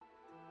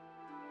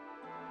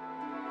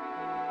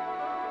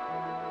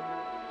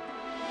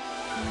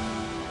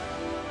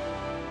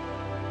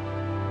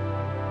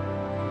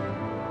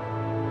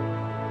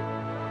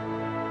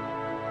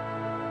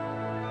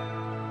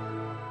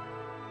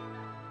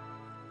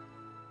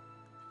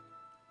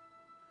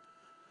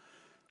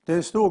Det är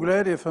en stor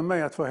glädje för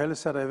mig att få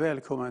hälsa dig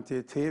välkommen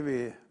till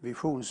TV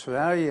Vision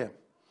Sverige.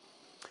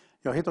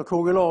 Jag heter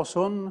KG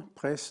Larsson,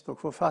 präst och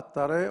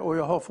författare, och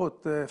jag har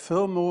fått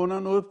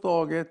förmånen och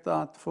uppdraget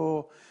att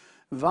få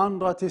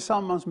vandra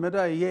tillsammans med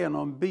dig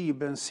genom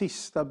Bibelns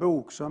sista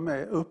bok som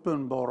är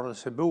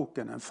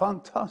Uppenbarelseboken. En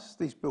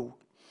fantastisk bok,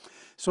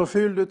 så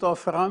fylld av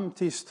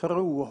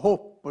framtidstro,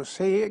 hopp och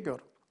seger.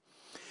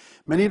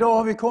 Men idag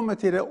har vi kommit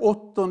till det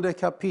 8:e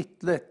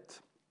kapitlet.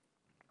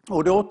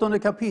 Och det 8:e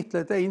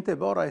kapitlet är inte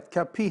bara ett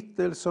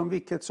kapitel som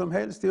vilket som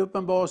helst i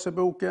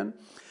Uppenbarelseboken,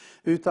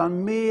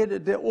 utan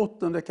med det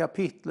 8:e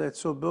kapitlet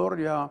så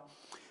börjar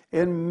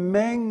en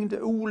mängd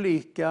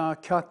olika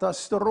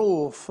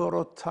katastrofer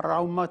och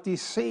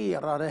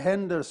traumatiserade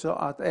händelser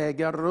att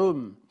äga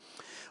rum.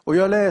 Och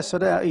jag läser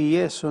där i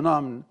Jesu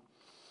namn,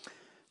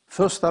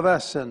 första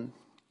versen.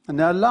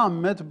 När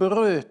lammet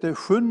bröt det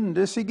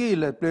 7:e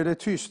sigillet blev det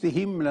tyst i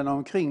himlen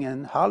omkring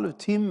en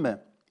halvtimme.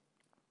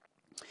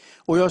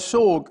 Och jag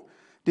såg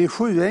de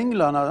 7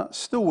 änglarna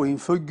stå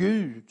inför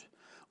Gud,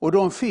 och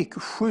de fick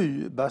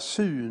 7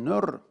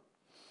 basuner.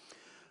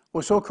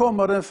 Och så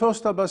kommer den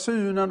första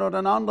basunen och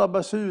den andra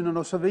basunen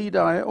och så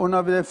vidare. Och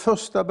när den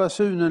första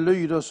basunen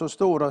lyder så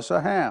står det så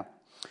här.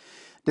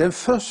 Den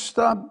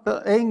första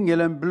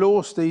ängeln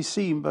blåste i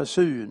sin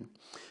basun.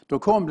 Då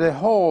kom det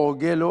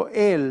hagel och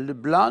eld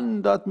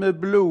blandat med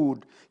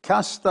blod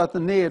kastat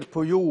ned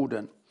på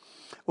jorden.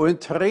 Och en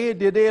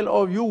tredjedel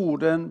av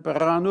jorden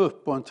brann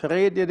upp och en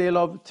tredjedel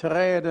av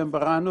träden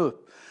brann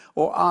upp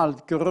och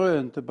allt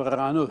grönt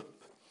brann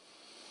upp.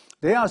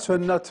 Det är alltså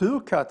en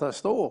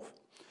naturkatastrof.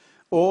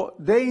 Och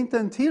det är inte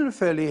en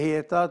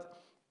tillfällighet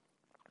att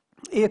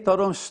ett av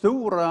de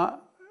stora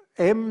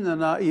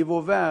ämnena i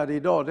vår värld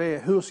idag det är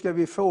hur ska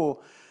vi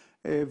få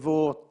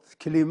vårt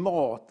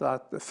klimat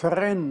att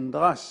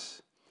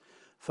förändras.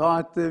 För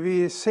att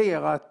vi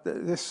ser att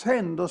det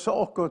händer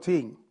saker och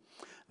ting.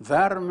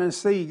 Värmen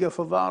stiger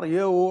för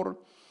varje år.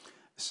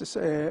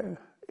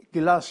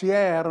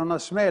 Glaciärerna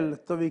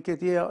smälter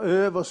vilket ger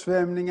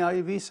översvämningar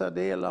i vissa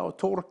delar och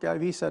torka i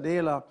vissa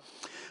delar.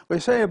 Och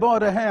jag säger bara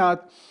det här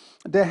att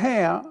det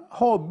här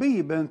har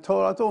Bibeln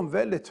talat om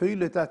väldigt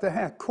tydligt att det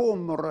här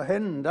kommer att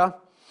hända.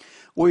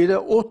 Och i det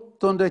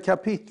 8:e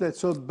kapitlet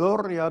så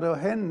börjar det att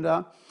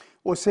hända.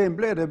 Och sen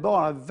blir det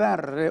bara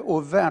värre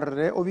och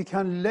värre. Och vi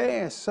kan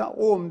läsa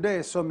om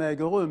det som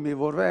äger rum i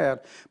vår värld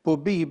på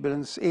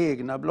Bibelns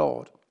egna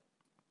blad.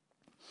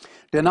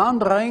 Den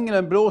andra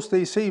ängeln blåste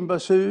i sin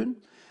basun.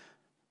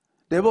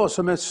 Det var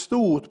som ett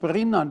stort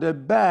brinnande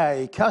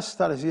berg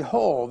kastades i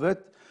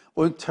havet.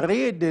 Och en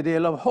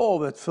tredjedel av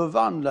havet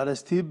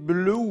förvandlades till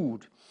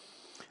blod.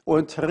 Och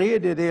en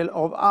tredjedel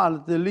av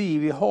allt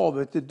liv i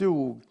havet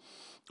dog.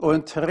 Och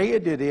en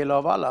tredjedel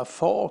av alla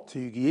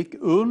fartyg gick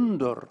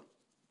under.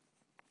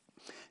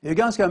 Det är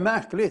ganska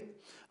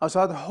märkligt. Alltså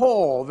att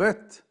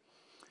havet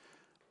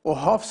och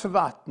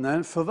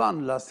havsvattnen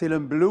förvandlas till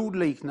en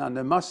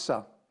blodliknande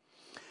massa.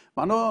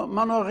 Man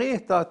har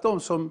retat de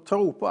som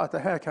tror på att det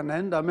här kan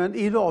hända. Men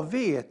idag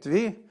vet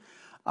vi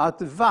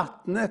att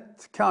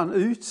vattnet kan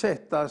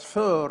utsättas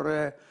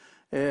för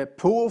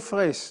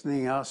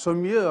påfrestningar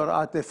som gör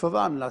att det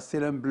förvandlas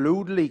till en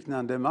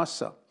blodliknande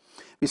massa.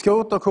 Vi ska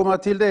återkomma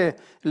till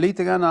det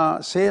lite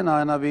grann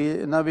senare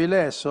när vi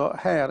läser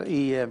här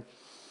i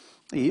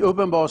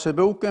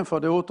Uppenbarelseboken, för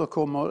det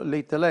återkommer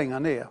lite längre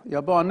ner.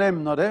 Jag bara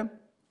nämner det.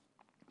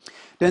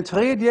 Den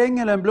tredje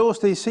ängeln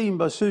blåste i sin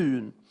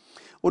basun,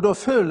 och då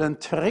föll en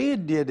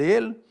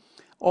tredjedel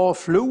av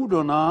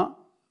floderna,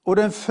 och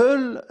den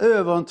föll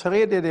över en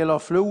tredjedel av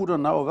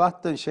floderna och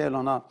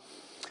vattenkällorna.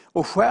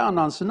 Och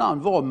stjärnans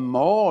namn var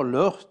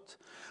malört,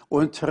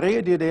 och en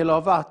tredjedel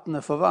av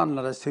vattnet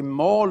förvandlades till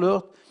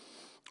malört,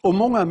 och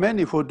många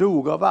människor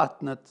dog av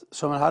vattnet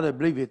som hade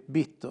blivit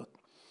bittert.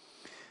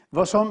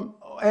 Vad som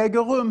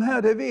äger rum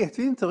här det vet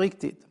vi inte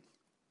riktigt.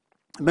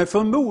 Men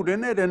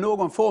förmodligen är det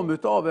någon form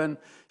av en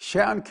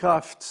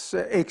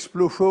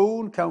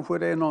kärnkraftsexplosion. Kanske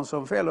det är någon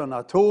som fäller en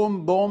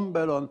atombomb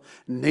eller en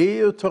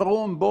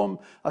neutronbomb.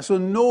 Alltså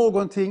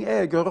någonting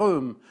äger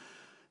rum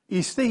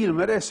i stil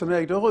med det som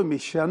ägde rum i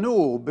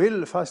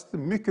Tjernobyl, fast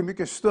mycket,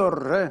 mycket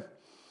större.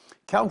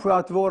 Kanske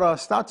att våra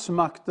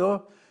statsmakter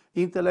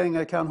inte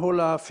längre kan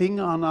hålla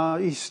fingrarna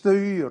i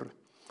styr.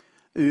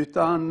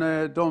 Utan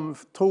de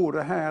tror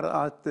det här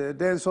att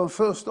den som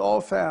först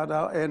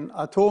avfärdar en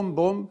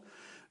atombomb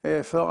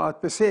för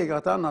att besegra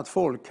ett annat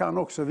folk kan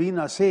också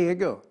vinna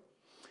seger.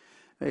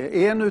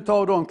 En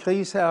av de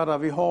krishärdar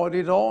vi har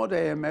idag det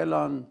är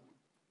mellan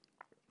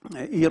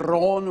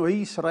Iran och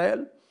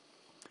Israel.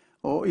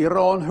 Och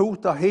Iran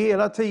hotar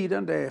hela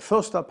tiden, det är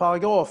första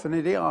paragrafen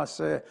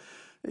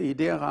i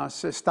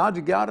deras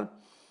stadgar.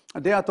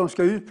 Det är att de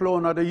ska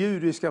utplåna det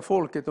judiska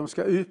folket, de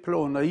ska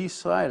utplåna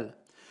Israel.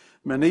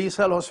 Men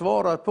Israel har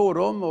svarat på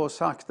dem och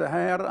sagt det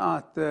här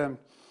att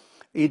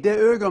i det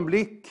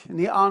ögonblick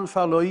ni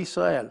anfaller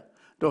Israel,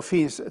 då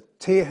finns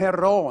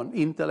Teheran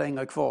inte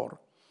längre kvar.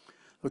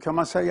 Då kan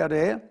man säga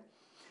det.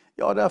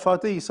 Ja, därför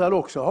att Israel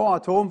också har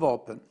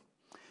atomvapen.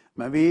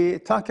 Men vi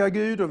tackar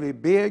Gud och vi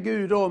ber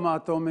Gud om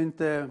att de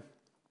inte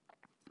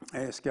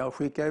ska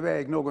skicka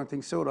iväg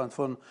någonting sådant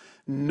från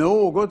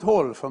något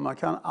håll, för man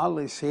kan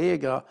aldrig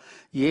segra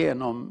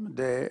genom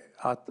det,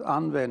 att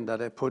använda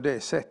det på det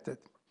sättet.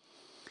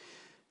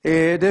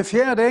 Den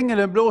fjärde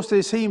ängeln blåste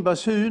i sin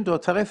basun, då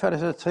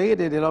träffades en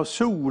tredjedel av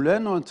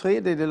solen och en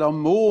tredjedel av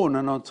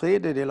månen och en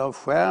tredjedel av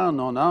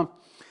stjärnorna,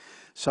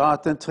 så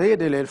att en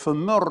tredjedel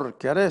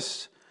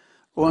förmörkades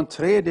och en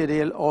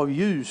tredjedel av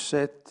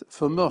ljuset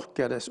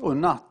förmörkades och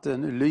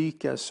natten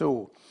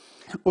likaså.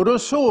 Och då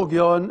såg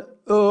jag en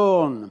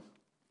örn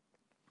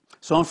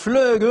som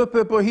flög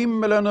uppe på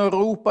himmelen och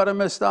ropade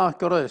med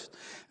stark röst: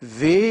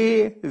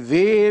 ve,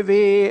 ve,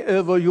 ve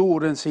över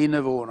jordens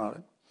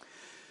invånare.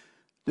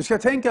 Du ska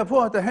tänka på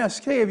att det här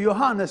skrev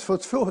Johannes för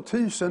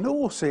 2000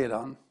 år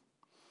sedan.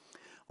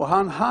 Och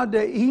han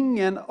hade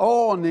ingen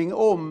aning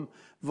om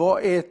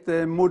vad ett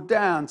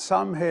modernt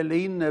samhälle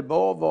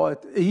innebar, vad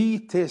ett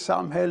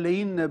IT-samhälle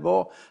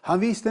innebar. Han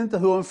visste inte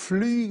hur en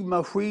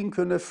flygmaskin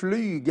kunde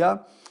flyga.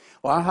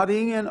 Och han hade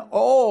ingen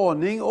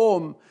aning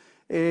om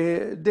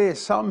det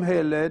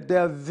samhälle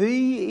där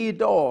vi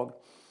idag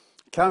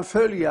kan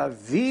följa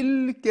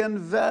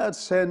vilken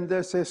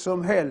världshändelse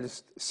som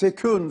helst,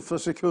 sekund för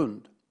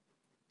sekund.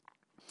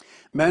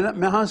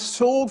 Men han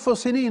såg för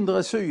sin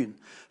inre syn.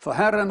 För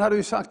Herren hade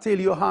ju sagt till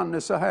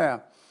Johannes så här: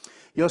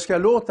 jag ska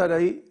låta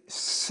dig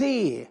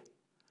se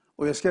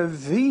och jag ska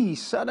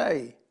visa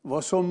dig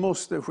vad som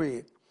måste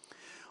ske.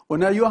 Och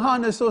när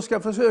Johannes då ska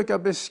försöka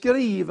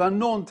beskriva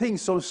någonting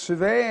som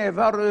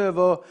svävar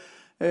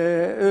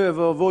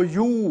över vår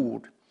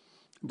jord,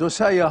 då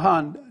säger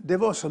han: det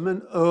var som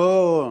en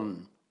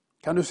örn.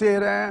 Kan du se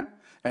det?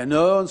 En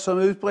örn som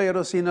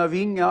utbreder sina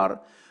vingar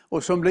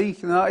och som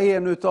liknar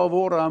en av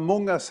våra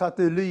många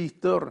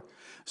satelliter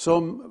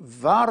som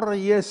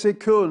varje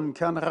sekund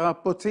kan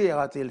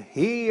rapportera till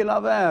hela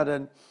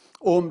världen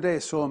om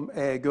det som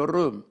äger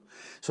rum.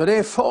 Så det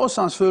är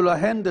fasansfulla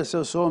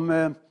händelser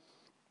som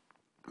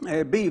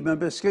Bibeln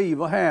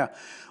beskriver här.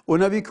 Och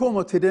när vi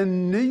kommer till det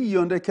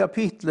 9:e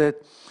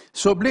kapitlet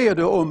så blir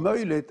det om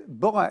möjligt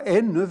bara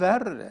ännu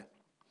värre.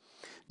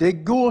 Det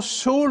går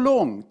så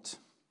långt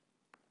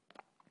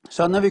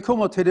så när vi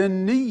kommer till det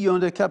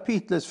 9:e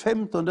kapitlets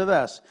 15:e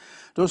vers,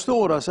 då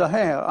står det så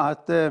här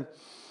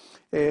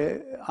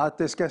att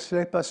det ska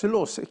släppas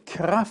loss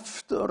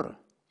krafter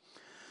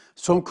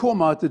som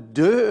kommer att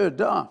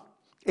döda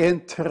en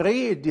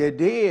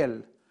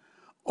tredjedel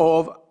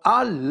av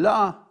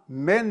alla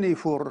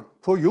människor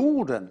på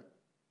jorden.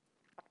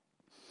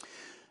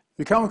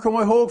 Vi kan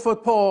komma ihåg för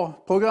ett par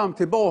program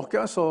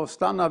tillbaka så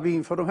stannar vi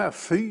inför de här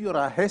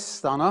 4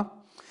 hästarna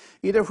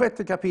i det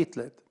 6:e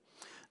kapitlet.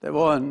 Det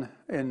var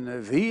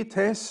en vit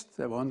häst,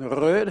 det var en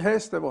röd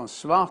häst, det var en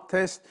svart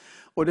häst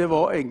och det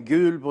var en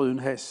gulbrun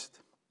häst.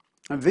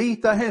 Den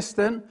vita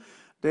hästen,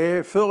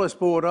 det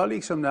föresprådar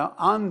liksom när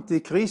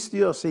Antikrist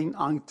gör sin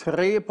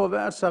entré på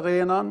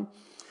världsarenan.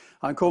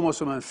 Han kommer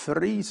som en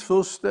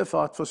fridsfurste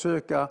för att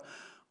försöka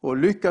och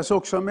lyckas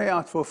också med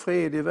att få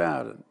fred i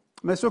världen.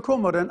 Men så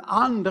kommer den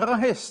andra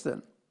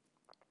hästen.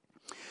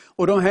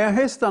 Och de här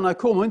hästarna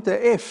kommer inte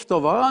efter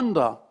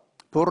varandra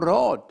på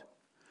rad.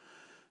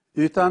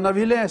 Utan när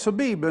vi läser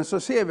Bibeln så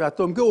ser vi att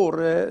de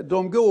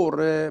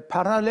går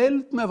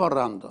parallellt med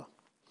varandra.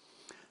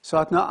 Så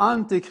att när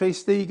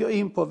Antikrist stiger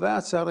in på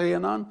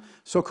världsarenan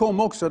så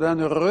kommer också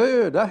den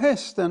röda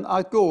hästen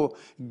att gå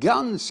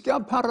ganska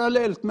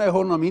parallellt med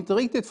honom. Inte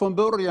riktigt från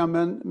början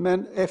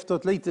men efter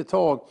ett litet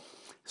tag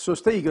så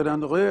stiger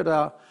den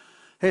röda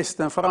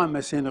hästen fram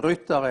med sin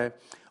ryttare.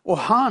 Och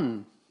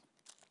han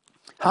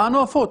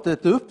har fått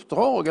ett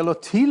uppdrag eller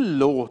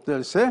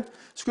tillåtelse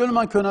skulle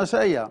man kunna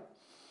säga.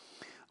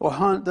 Och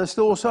det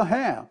står så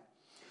här: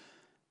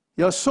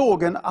 jag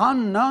såg en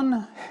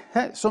annan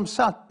som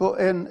satt på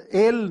en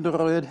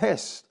eldröd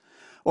häst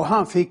och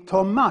han fick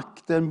ta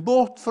makten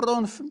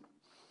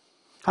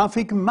han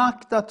fick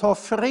makt att ta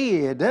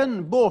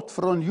freden bort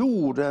från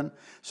jorden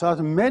så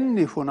att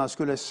människorna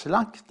skulle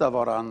slakta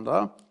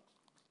varandra.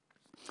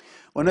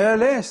 Och när jag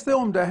läste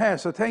om det här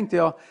så tänkte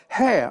jag,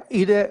 här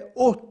i det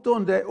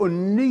 8:e och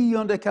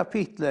 9:e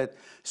kapitlet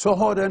så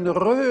har den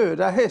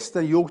röda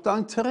hästen gjort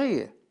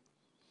entré.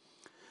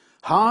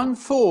 Han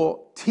får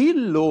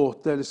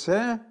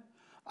tillåtelse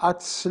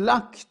att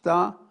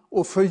slakta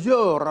och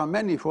förgöra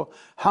människor.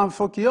 Han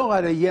får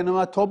göra det genom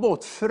att ta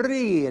bort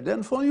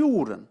freden från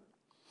jorden.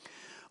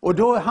 Och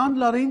då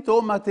handlar det inte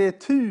om att det är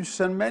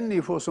 1000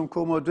 människor som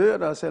kommer att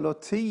dödas eller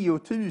 10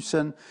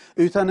 000,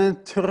 utan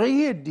en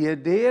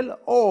tredjedel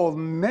av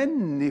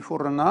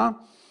människorna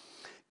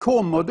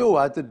kommer då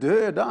att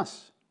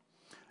dödas.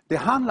 Det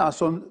handlar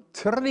alltså om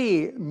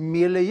 3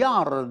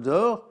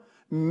 miljarder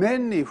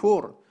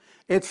människor.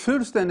 Ett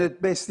fullständigt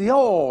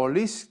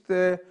bestialiskt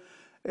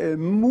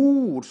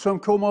mord som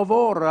kommer att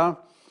vara,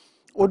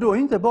 och då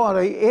inte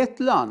bara i ett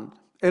land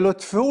eller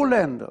 2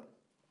 länder,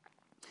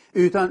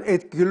 utan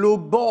ett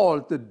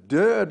globalt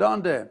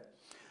dödande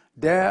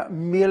där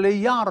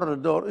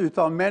miljarder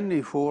utav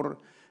människor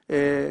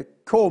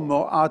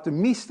kommer att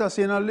mista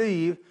sina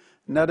liv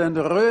när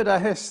den röda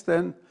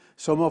hästen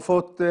som har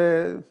fått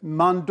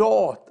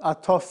mandat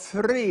att ta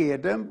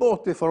freden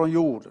bort ifrån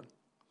jorden.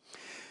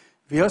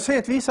 Vi har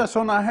sett vissa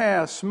sådana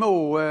här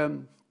små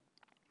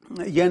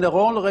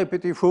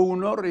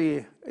generalrepetitioner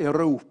i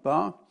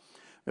Europa.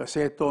 Vi har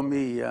sett dem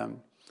i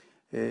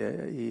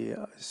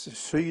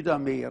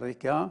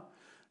Sydamerika.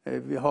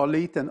 Vi har en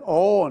liten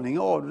aning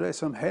av det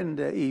som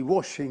hände i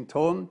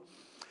Washington.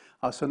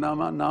 Alltså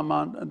när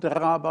man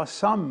drabbar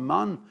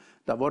samman,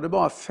 där var det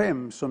bara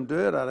 5 som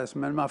dödades.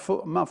 Men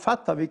man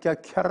fattar vilka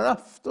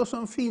krafter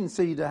som finns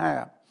i det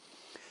här.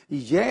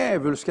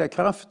 Djävulska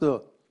krafter.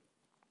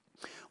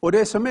 Och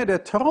det som är det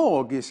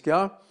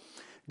tragiska,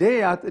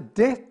 det är att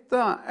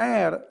detta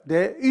är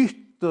det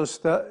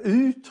yttersta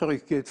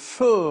uttrycket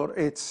för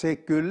ett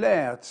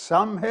sekulärt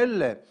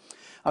samhälle.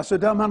 Alltså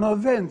där man har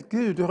vänt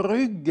Gud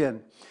ryggen,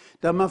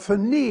 där man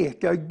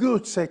förnekar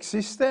Guds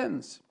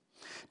existens.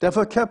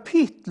 Därför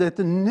kapitlet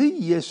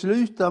 9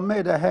 slutar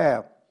med det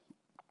här.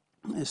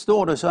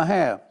 Står det så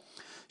här,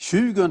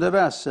 20:e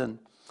versen.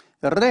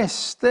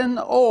 Resten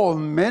av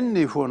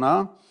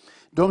människorna,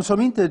 de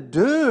som inte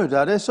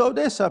dödades av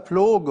dessa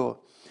plågor,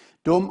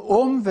 de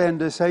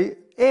omvände sig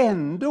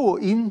ändå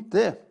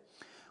inte.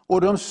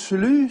 Och de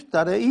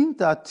slutade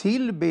inte att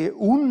tillbe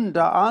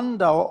onda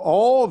andar och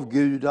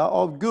avgudar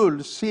av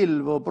guld,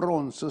 silver,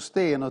 brons och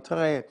sten och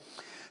trä,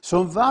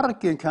 som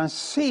varken kan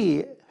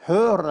se,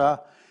 höra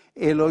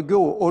eller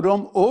gå. Och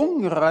de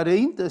ångrade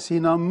inte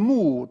sina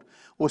mord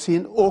och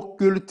sin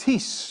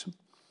ockultism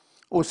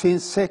och sin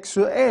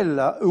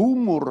sexuella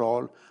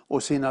omoral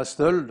och sina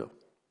stölder.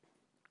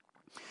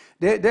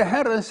 Det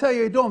Herren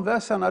säger i de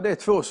verserna, det är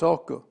 2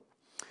 saker.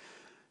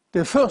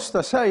 Det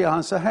första säger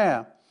han så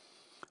här: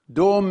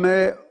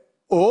 de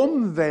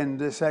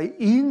omvände sig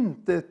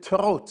inte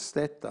trots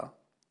detta.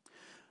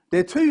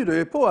 Det tyder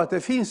ju på att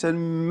det finns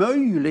en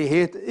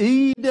möjlighet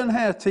i den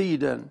här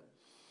tiden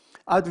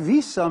att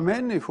vissa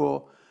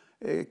människor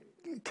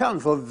kan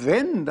få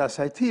vända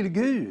sig till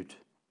Gud.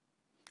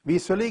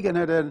 Visserligen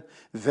är den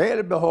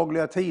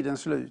välbehagliga tiden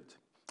slut.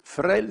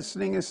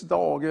 Frälsningens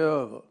dag är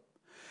över.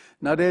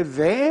 När det är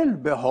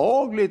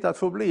välbehagligt att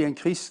få bli en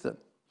kristen.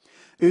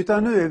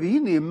 Utan nu är vi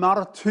inne i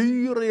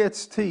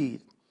martyriets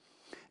tid.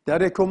 Där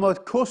det kommer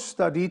att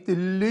kosta ditt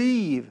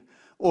liv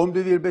om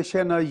du vill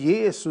bekänna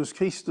Jesus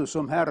Kristus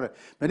som Herre.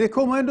 Men det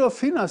kommer ändå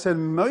finnas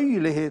en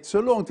möjlighet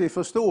så långt vi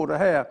förstår det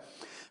här.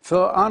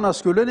 För annars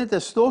skulle det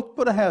inte stått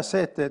på det här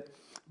sättet.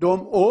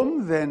 De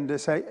omvände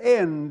sig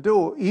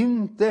ändå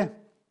inte.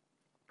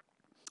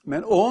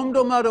 Men om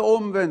de hade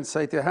omvänt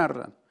sig till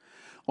Herren,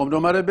 om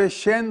de hade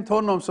bekänt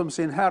honom som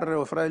sin Herre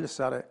och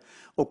frälsare,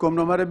 och om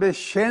de hade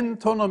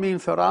bekänt honom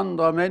inför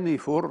andra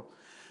människor,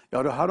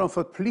 ja, då hade de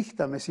fått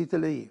plikta med sitt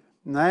liv.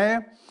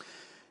 Nej,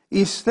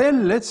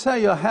 istället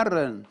säger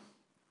Herren,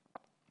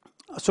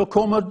 så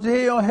kommer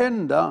det att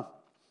hända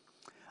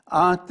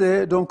att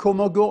de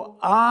kommer gå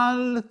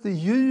allt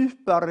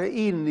djupare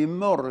in i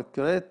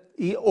mörkret,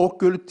 i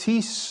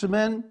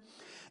ockultismen,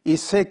 i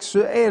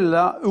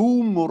sexuella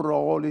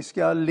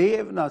omoraliska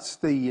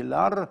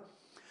levnadsstilar.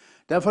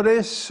 Därför det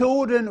är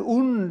så den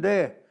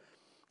onde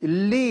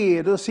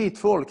leder sitt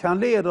folk. Han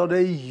leder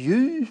det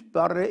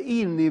djupare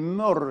in i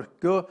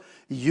mörker,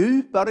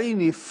 djupare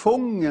in i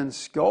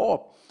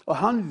fångenskap. Och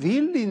han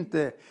vill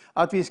inte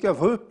att vi ska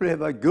få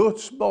uppleva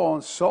Guds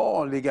barns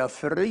saliga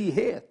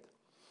frihet.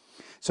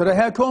 Så det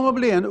här kommer att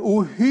bli en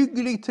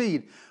ohygglig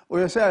tid. Och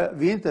jag säger,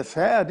 vi är inte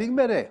färdiga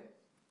med det.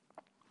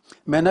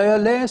 Men när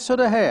jag läser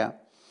det här,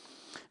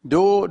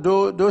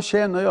 då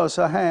känner jag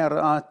så här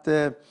att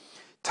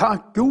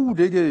tack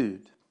gode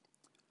Gud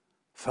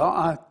för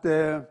att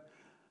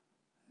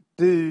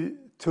du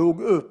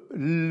tog upp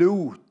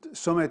Lot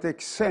som ett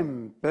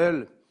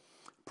exempel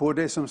på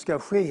det som ska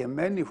ske i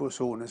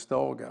människosonens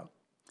dagar.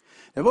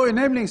 Det var ju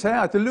nämligen så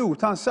här att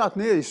Lot, han satt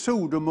ner i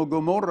Sodom och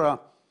Gomorra.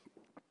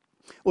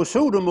 Och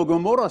Sodom och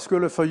Gomorra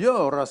skulle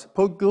förgöras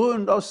på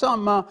grund av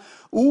samma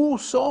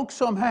orsak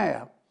som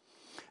här.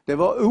 Det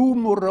var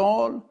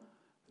omoral,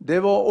 det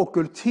var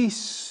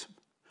ockultism,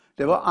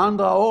 det var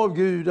andra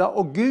avgudar.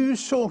 Och Gud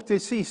såg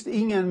till sist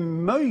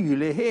ingen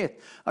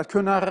möjlighet att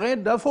kunna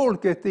rädda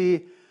folket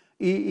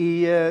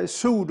i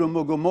Sodom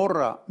och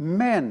Gomorra.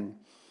 Men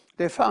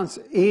det fanns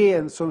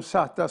en som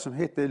satt där som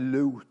hette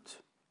Lot.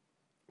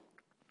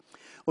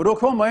 Och då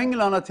kommer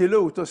änglarna till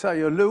Lot och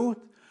säger: Lot,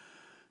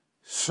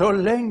 så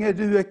länge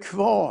du är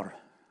kvar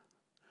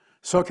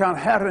så kan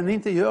Herren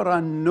inte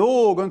göra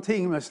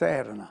någonting med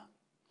städerna.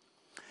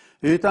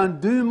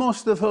 Utan du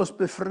måste först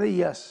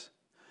befrias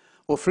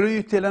och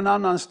fly till en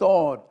annan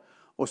stad.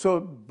 Och så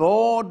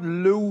bad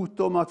Lot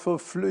om att få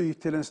fly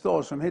till en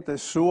stad som heter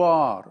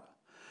Soar.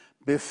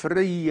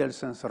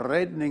 Befrielsens,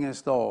 räddningens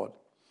stad.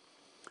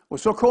 Och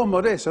så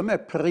kommer det som är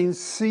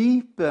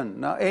principen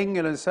när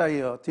ängeln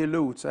säger till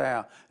Lot så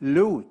här: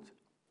 Lot,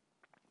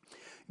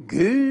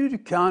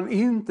 Gud kan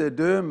inte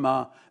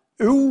döma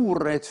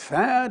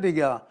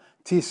orättfärdiga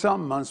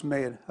tillsammans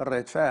med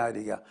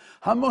rättfärdiga.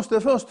 Han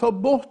måste först ta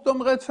bort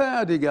de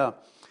rättfärdiga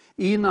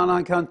innan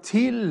han kan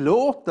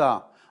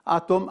tillåta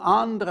att de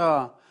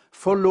andra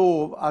får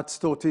lov att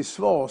stå till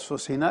svars för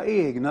sina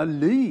egna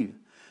liv.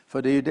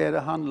 För det är ju det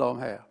handlar om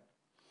här.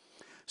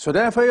 Så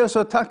därför är jag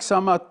så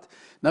tacksam att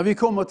när vi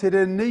kommer till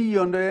det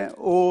 9:e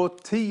och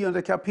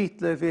 10:e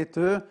kapitlet, vet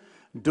du,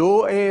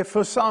 då är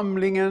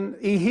församlingen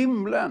i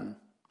himlen.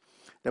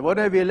 Det var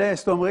det vi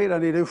läste om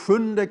redan i det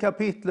 7:e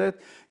kapitlet.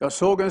 Jag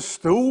såg en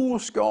stor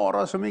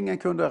skara som ingen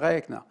kunde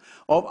räkna.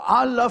 Av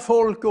alla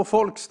folk och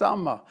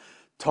folkstammar,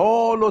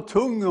 tal och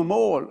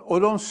tungomål.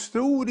 Och de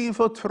stod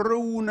inför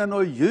tronen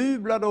och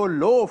jublade och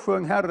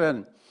lovsjöng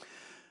Herren.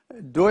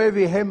 Då är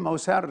vi hemma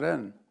hos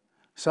Herren.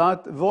 Så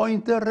att var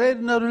inte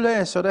rädd när du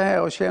läser det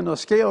här och känner,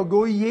 ska jag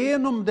gå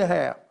igenom det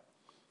här?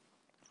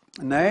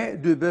 Nej,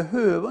 du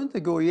behöver inte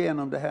gå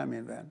igenom det här,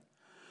 min vän.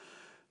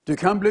 Du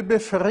kan bli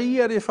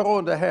befriad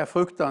ifrån det här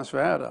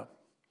fruktansvärda.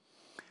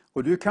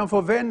 Och du kan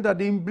få vända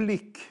din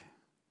blick.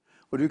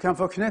 Och du kan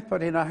få knäppa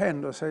dina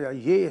händer och säga,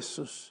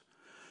 Jesus,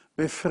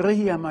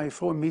 befria mig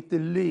från mitt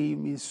liv,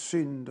 min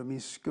synd och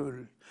min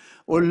skuld.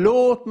 Och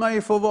låt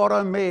mig få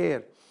vara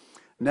med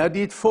när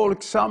ditt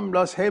folk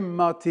samlas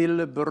hemma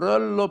till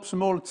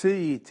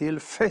bröllopsmåltid, till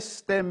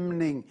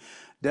feststämning,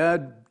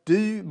 där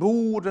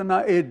borden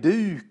är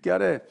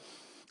dukade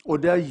och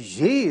där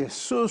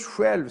Jesus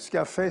själv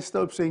ska fästa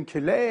upp sin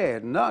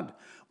klädnad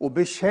och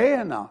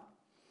betjäna.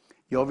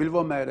 Jag vill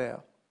vara med där.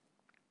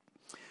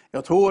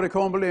 Jag tror det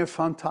kommer att bli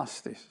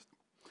fantastiskt.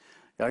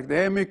 Ja,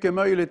 det är mycket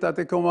möjligt att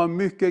det kommer att vara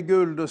mycket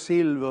guld och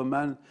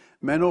silver,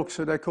 men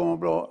också det kommer att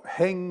vara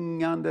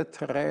hängande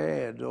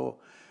träd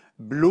och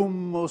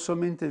blommor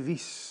som inte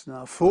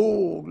vissnar,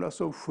 fåglar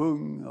som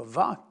sjunger,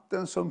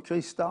 vatten som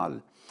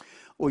kristall.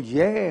 Och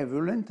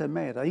djävulen inte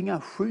med där,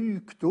 inga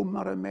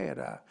sjukdomar är med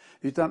där,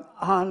 utan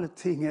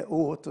allting är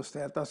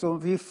återställt. Alltså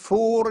vi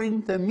får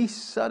inte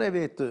missa det,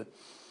 vet du.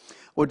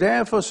 Och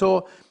därför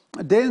så,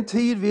 den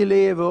tid vi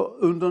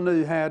lever under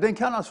nu här, den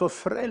kallas för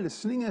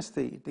frälsningens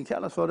tid. Den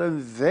kallas för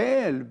den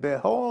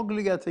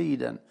välbehagliga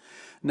tiden.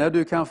 När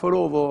du kan få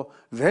lov att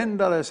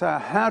vända dig så här,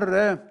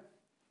 Herre,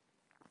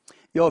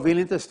 jag vill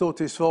inte stå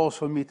till svars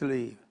för mitt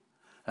liv.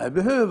 Det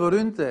behöver du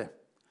inte.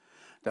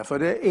 Därför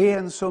det är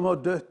en som har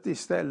dött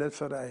istället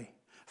för dig.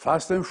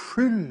 Fast en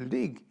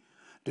skyldig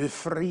du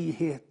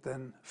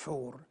friheten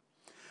får.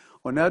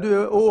 Och när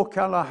du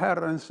åkallar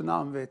Herrens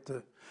namn, vet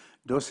du,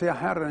 då ser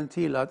Herren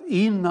till att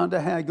innan det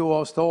här går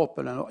av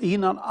stapeln och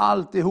innan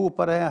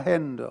alltihopa det här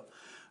händer,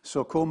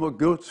 så kommer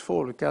Guds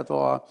folk att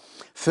vara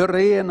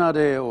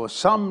förenade och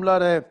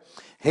samlade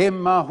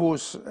hemma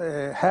hos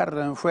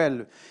Herren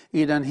själv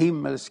i den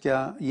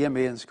himmelska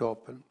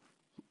gemenskapen.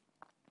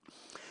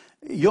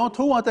 Jag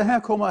tror att det här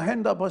kommer att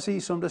hända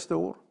precis som det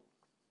står.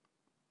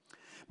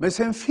 Men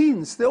sen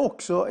finns det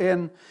också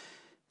en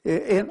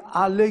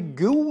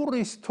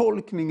allegorisk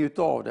tolkning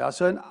utav det.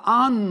 Alltså en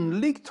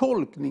andlig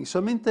tolkning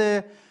som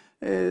inte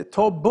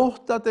tar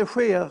bort att det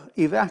sker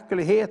i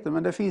verkligheten.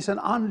 Men det finns en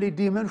andlig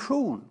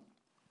dimension.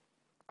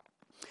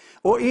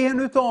 Och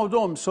en av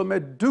dem som är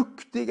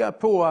duktiga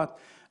på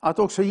att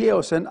också ge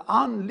oss en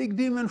andlig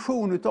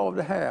dimension utav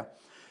det här,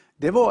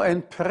 det var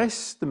en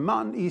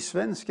prästman i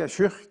Svenska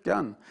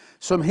kyrkan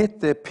som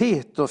hette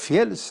Peter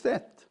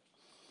Fjellstedt.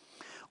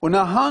 Och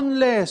när han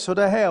läser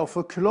det här och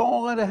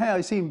förklarar det här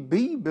i sin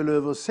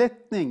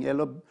bibelöversättning,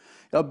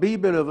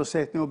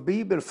 bibelöversättning och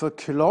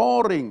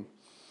bibelförklaring,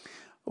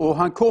 och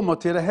han kommer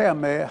till det här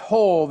med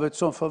havet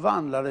som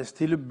förvandlades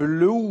till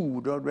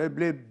blod och det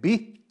blev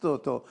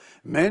bittert och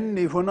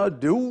människorna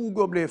dog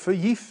och blev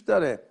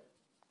förgiftade.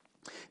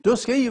 Då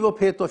skriver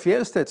Peter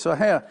Fjellstedt så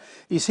här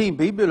i sin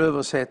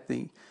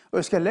bibelöversättning, och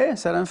jag ska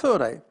läsa den för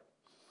dig.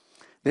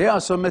 Det är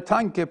alltså med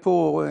tanke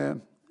på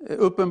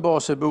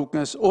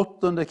Uppenbarelsebokens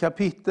 8:e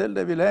kapitel,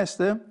 där vi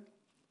läste.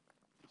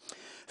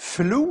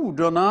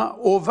 Floderna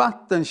och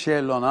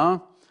vattenkällorna,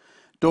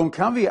 de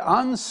kan vi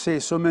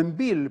anse som en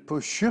bild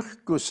på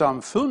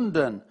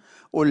kyrkosamfunden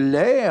och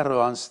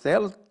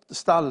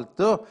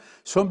läroanstalter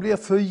som blir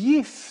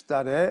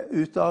förgiftade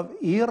utav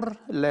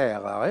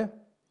irrlärare.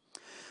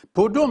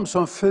 På de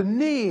som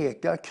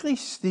förnekar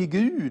Kristi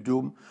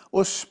gudom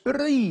och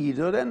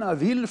sprider denna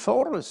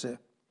villfarelse.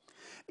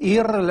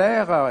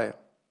 Irrlärare,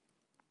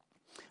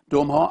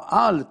 de har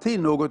alltid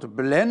något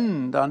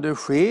bländande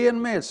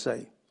sken med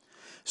sig.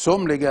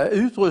 Somliga är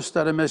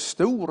utrustade med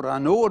stora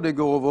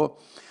nådegåvor.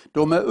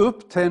 De är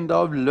upptända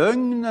av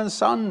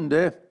lögnens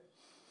ande.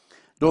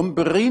 De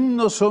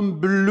brinner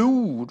som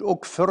blod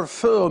och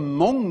förför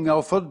många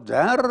och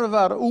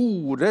fördärvar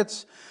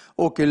ordets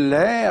och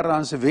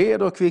lärans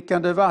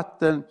vederkvickande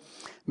vatten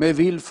med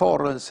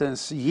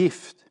villfarelsens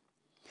gift.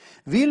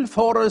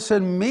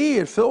 Villfarelsen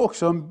medför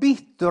också en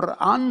bitter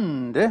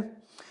ande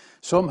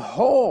som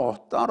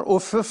hatar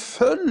och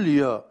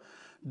förföljer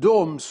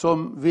de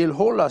som vill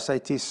hålla sig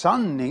till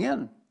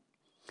sanningen.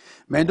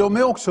 Men de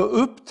är också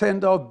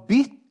upptända av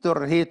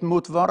bitterhet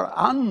mot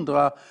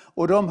varandra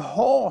och de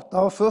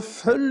hatar och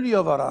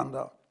förföljer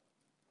varandra.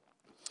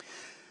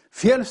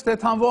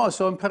 Fjellstedt, han var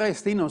alltså en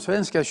präst inom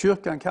Svenska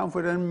kyrkan,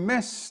 kanske den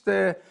mest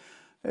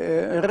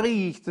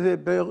rikt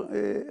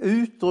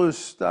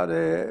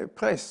utrustade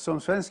präst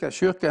som Svenska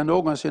kyrkan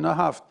någonsin har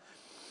haft.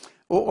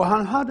 Och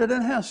han hade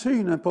den här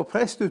synen på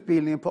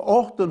prästutbildningen på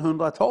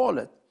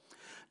 1800-talet.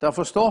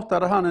 Därför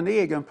startade han en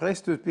egen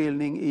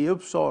prästutbildning i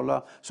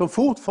Uppsala som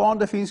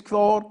fortfarande finns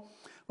kvar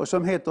och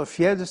som heter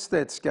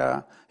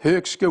Fjällstedtska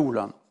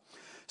högskolan.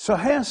 Så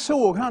här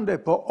såg han det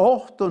på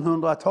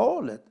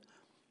 1800-talet.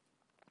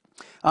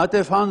 Att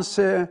det fanns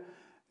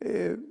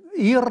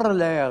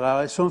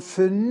irrlärare som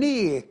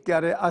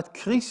förnekade att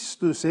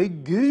Kristus är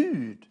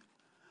Gud.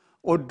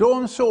 Och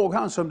de såg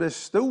han som det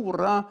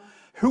stora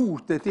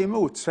hotet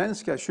emot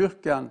Svenska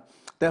kyrkan.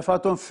 Därför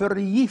att de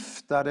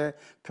förgiftade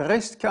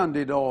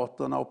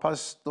prästkandidaterna och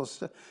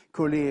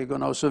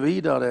pastorskollegorna och så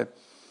vidare.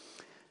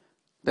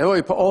 Det var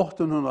ju på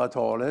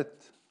 1800-talet.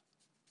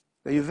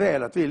 Det är ju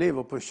väl att vi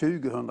lever på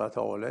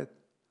 2000-talet.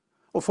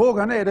 Och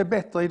frågan är det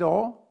bättre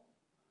idag?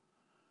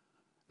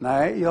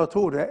 Nej, jag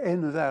tror det är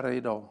ännu värre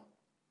idag.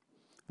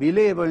 Vi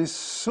lever i en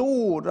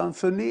sådan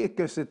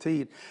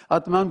förnekelsetid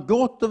att man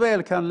gott och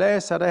väl kan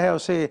läsa det här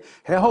och se,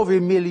 här har vi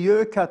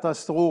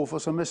miljökatastrofer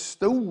som är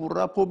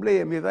stora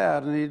problem i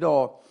världen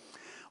idag.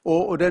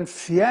 Och den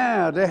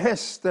fjärde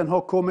hästen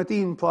har kommit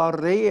in på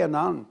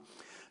arenan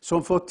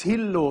som får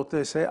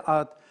tillåtelse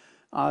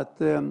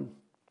att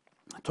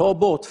ta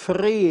bort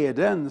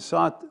freden så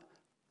att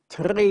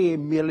 3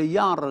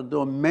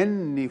 miljarder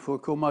människor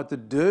kommer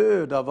att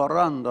döda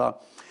varandra.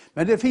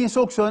 Men det finns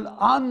också en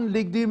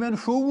andlig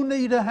dimension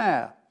i det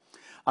här.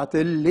 Att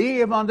det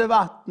levande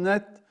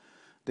vattnet,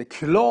 det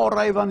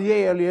klara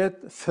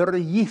evangeliet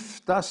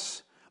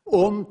förgiftas,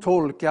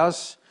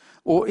 omtolkas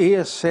och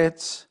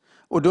ersätts.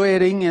 Och då är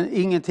det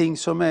ingenting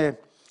som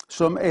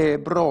är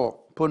bra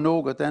på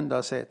något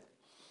enda sätt.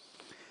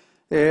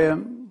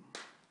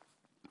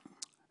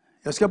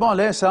 Jag ska bara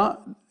läsa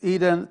i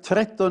den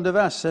 13:e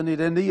versen i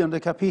det 9:e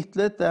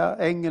kapitlet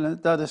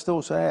där det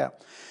står så här.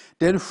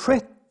 Den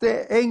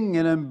 6:e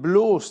ängeln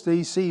blåste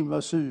i sin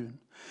basun.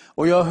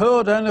 Och jag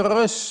hörde en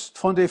röst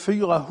från de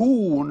 4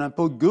 hornen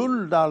på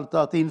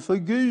guldaltaret inför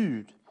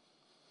Gud.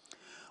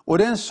 Och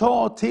den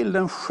sa till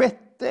den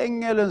 6:e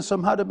ängeln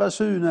som hade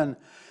basunen: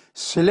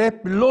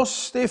 släpp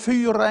loss de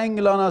 4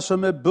 änglarna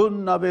som är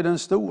bundna vid den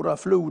stora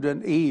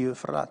floden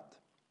Eufrat.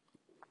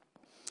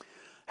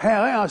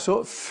 Här är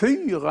alltså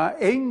 4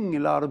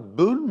 änglar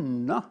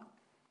bundna.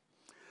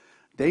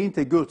 Det är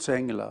inte Guds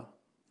änglar.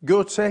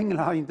 Guds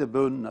änglar är inte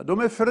bundna. De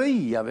är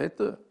fria, vet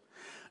du.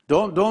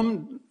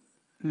 De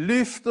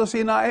lyfter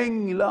sina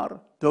änglar.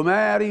 De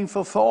är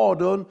inför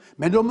Fadern.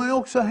 Men de är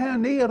också här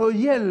nere och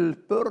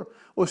hjälper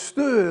och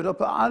stöder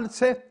på allt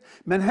sätt.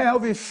 Men här har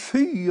vi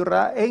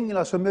 4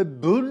 änglar som är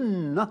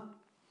bundna.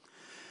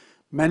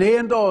 Men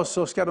en dag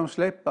så ska de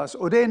släppas.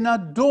 Och det är när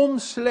de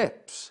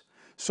släpps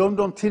som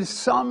de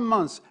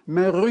tillsammans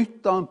med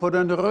ryttaren på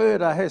den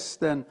röda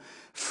hästen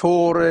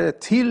får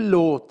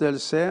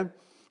tillåtelse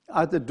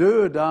att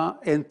döda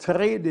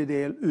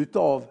 1/3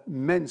 utav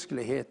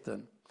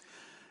mänskligheten.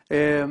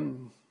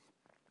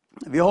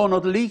 Vi har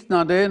något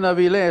liknande när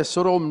vi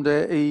läser om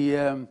det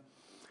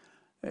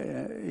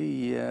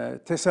i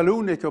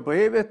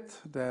Thessalonikerbrevet,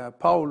 där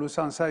Paulus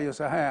han säger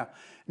så här: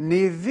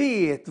 ni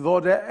vet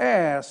vad det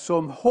är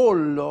som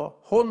håller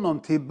honom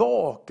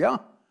tillbaka.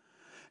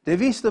 Det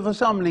visste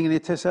församlingen i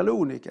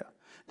Thessalonika.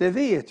 Det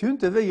vet ju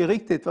inte vi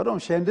riktigt vad de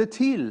kände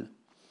till.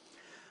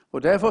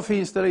 Och därför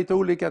finns det lite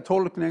olika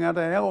tolkningar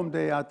där, om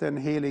det är att den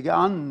heliga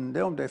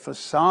ande, om det är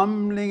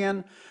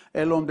församlingen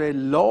eller om det är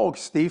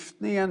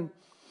lagstiftningen.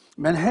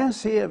 Men här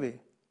ser vi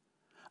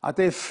att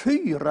det är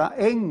 4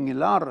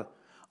 änglar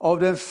av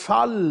den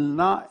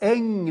fallna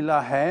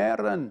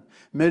änglahären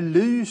med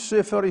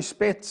Lucifer i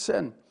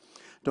spetsen.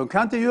 De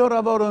kan inte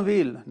göra vad de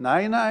vill,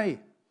 nej.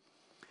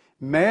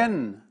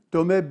 Men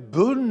de är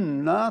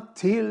bundna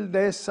till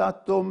dess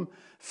att de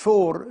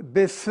får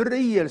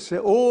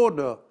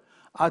befrielseorder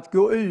att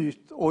gå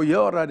ut och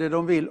göra det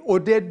de vill.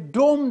 Och det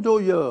de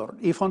då gör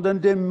ifrån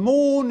den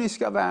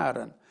demoniska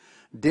världen,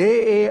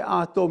 det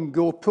är att de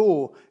går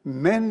på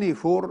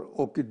människor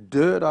och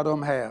dödar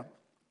dem här.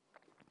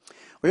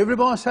 Och jag vill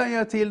bara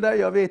säga till dig,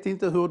 jag vet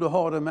inte hur du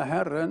har det med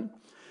Herren,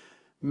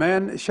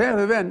 men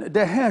kära vän,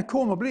 det här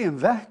kommer att bli en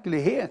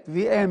verklighet.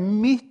 Vi är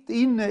mitt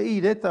inne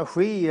i detta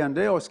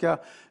skeende. Jag ska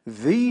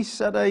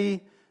visa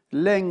dig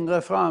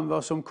längre fram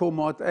vad som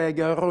kommer att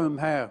äga rum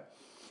här.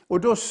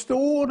 Och då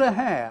står det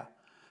här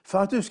för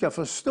att du ska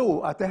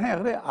förstå att det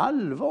här är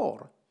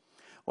allvar.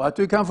 Och att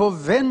du kan få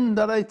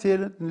vända dig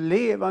till den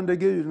levande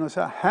Guden och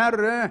säga: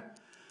 Herre,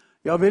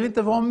 jag vill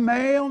inte vara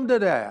med om det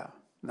där.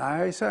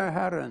 Nej, säger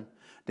Herren.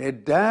 Det är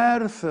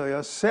därför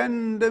jag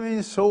sände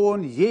min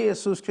son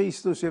Jesus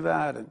Kristus i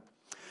världen.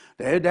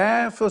 Det är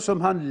därför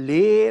som han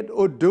led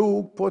och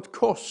dog på ett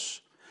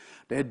kors.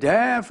 Det är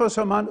därför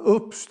som han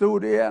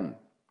uppstod igen.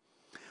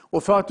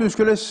 Och för att du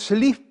skulle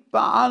slippa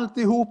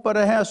alltihopa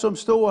det här som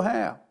står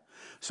här,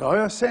 så har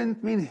jag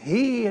sänt min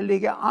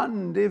heliga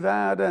ande i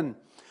världen.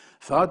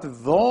 För att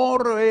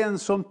var och en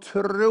som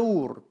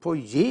tror på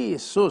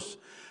Jesus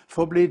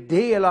får bli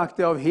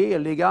delaktig av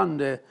helig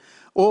ande.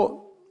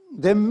 Och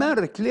det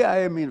märkliga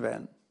är, min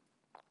vän,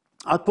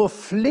 att på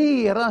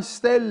flera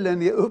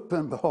ställen i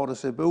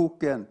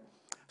Uppenbarelseboken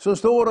så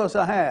står det så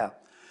här: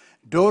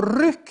 Då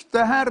ryckte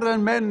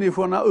Herren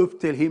människorna upp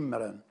till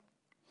himmelen.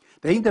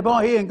 Det är inte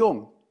bara en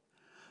gång.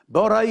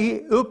 Bara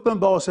i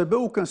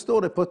Uppenbarelseboken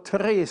står det på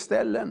 3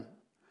 ställen.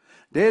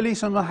 Det är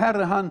liksom när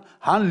Herren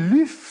han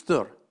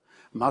lyfter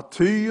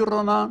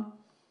martyrerna.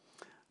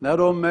 När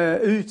de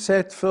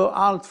utsätts för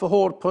allt för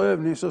hård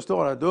prövning så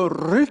står det, då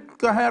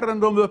rycker Herren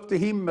dem upp till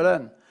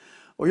himmelen.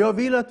 Och jag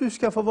vill att du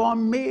ska få vara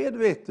med,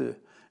 vet du,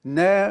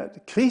 när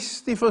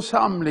Kristi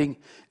församling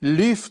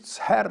lyfts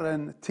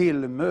Herren till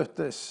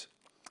mötes.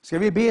 Ska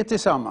vi be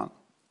tillsammans?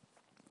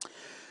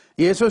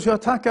 Jesus,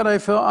 jag tackar dig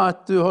för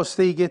att du har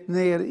stigit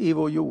ner i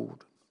vår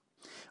jord.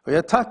 Och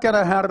jag tackar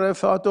dig, Herre,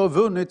 för att du har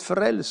vunnit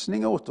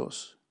frälsning åt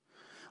oss.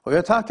 Och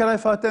jag tackar dig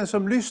för att den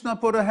som lyssnar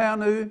på det här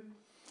nu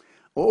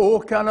och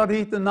åkallar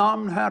ditt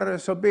namn, Herre,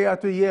 så ber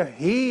att du ger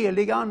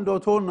helig ande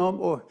åt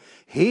honom och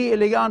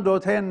helig ande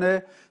åt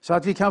henne, så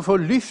att vi kan få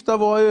lyfta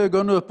våra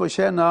ögon upp och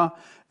känna,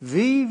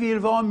 vi vill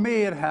vara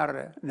med,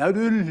 Herre, när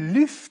du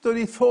lyfter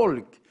ditt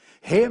folk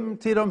hem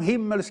till de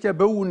himmelska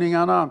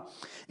boningarna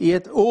i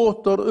ett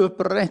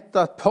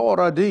återupprättat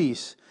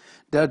paradis,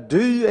 där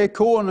du är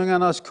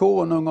konungarnas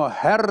konung och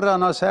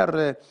herrarnas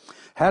herre.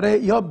 Herre,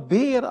 jag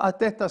ber att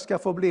detta ska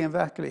få bli en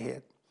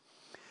verklighet.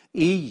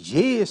 I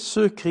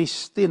Jesu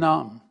Kristi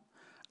namn.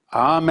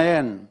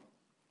 Amen.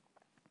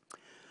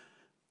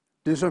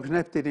 Du som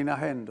knäppte dina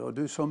händer och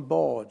du som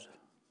bad,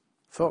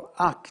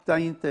 förakta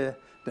inte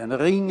den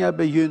ringa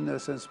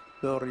begynnelsens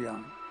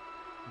början.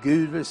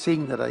 Gud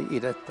välsigne dig i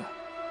detta.